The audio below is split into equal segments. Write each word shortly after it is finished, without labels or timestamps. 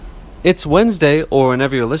It's Wednesday, or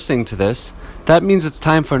whenever you're listening to this. That means it's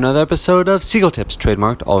time for another episode of Seagull Tips,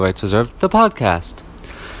 trademarked, all rights reserved, the podcast.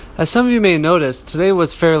 As some of you may notice, today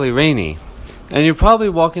was fairly rainy, and you're probably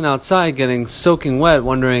walking outside getting soaking wet,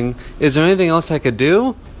 wondering, is there anything else I could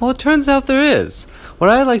do? Well, it turns out there is. What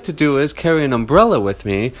I like to do is carry an umbrella with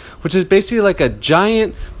me, which is basically like a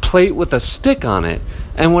giant plate with a stick on it.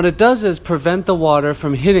 And what it does is prevent the water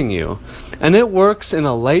from hitting you. And it works in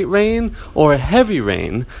a light rain or a heavy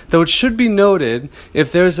rain, though it should be noted,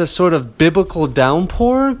 if there's a sort of biblical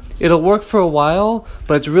downpour, it'll work for a while,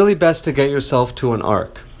 but it's really best to get yourself to an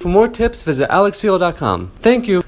ark. For more tips, visit alexseal.com. Thank you.